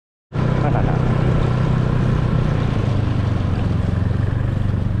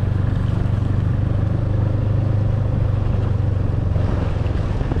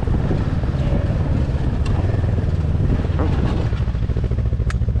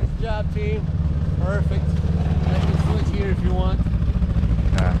job, team. Perfect. You can switch here if you want.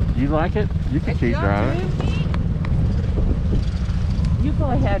 You like it? You can keep driving. You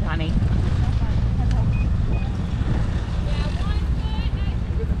go ahead, honey.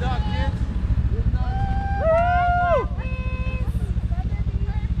 Look at the dog, kids. Good dog. Woo!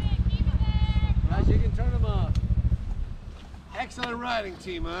 Nice, you can turn them off. Excellent riding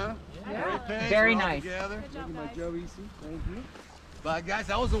team, huh? Yeah. Great pace. Very We're all nice. Together. Good job, Look at my guys. Joe Easy. Thank you. But guys,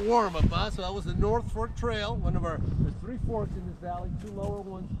 that was a warm-up, huh? So that was the North Fork Trail. There's 3 forks in this valley, 2 lower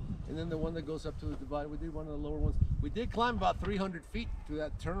ones, and then the one that goes up to the divide. We did one of the lower ones. We did climb about 300 feet to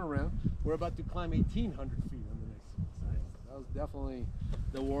that turnaround. We're about to climb 1,800 feet on the next side. That was definitely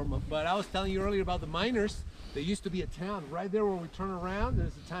the warm-up. But I was telling you earlier about the miners. There used to be a town right there where we turn around.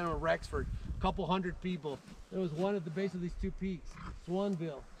 There's a town of Rexford, a couple hundred people. There was one at the base of these 2 peaks,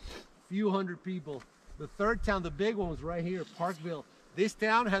 Swanville, few hundred people. The third town, the big one, was right here, Parkville. This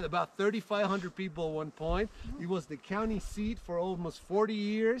town had about 3,500 people at one point. It was the county seat for almost 40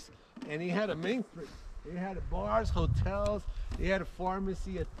 years, and it had a main street. It had bars, hotels, it had a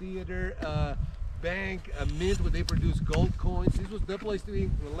pharmacy, a theater, a bank, a mint where they produced gold coins. This was the place to be.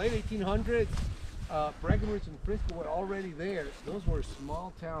 In the late 1800s, Breckenridge and Frisco were already there. Those were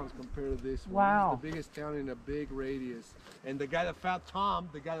small towns compared to this one. Wow. This is the biggest town in a big radius. And the guy that found Tom,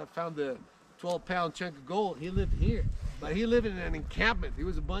 the guy that found the 12-pound chunk of gold, he lived here. But he lived in an encampment. He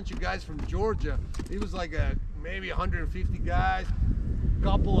was a bunch of guys from Georgia. He was like maybe 150 guys,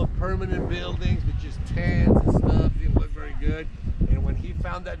 couple of permanent buildings with just tents and stuff. Didn't look very good. And when he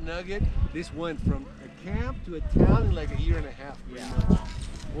found that nugget, this went from a camp to a town in like a year and a half, pretty much.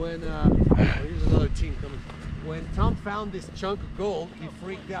 When here's another team coming. When Tom found this chunk of gold, he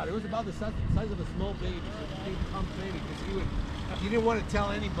freaked out. It was about the size of a small baby. So he named Tom Baby because he didn't want to tell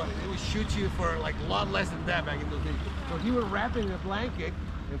anybody. They would shoot you for like a lot less than that back in those days. So he would wrap it in a blanket,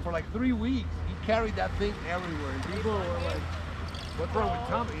 and for like 3 weeks, he carried that thing everywhere. And people were like, "What's wrong with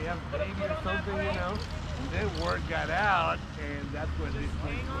Tom? You have a baby or something, you know?" And then word got out, and that's when this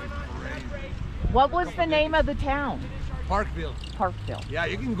place went crazy. What was the name of the town? Parkville. Parkville. Yeah,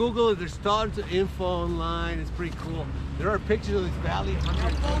 you can Google it. There's tons of info online. It's pretty cool. There are pictures of this valley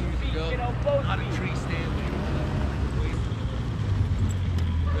 120 years ago. Not a tree standing.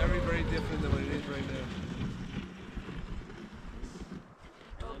 Very, very different than what it is right now.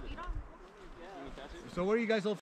 So where are you guys all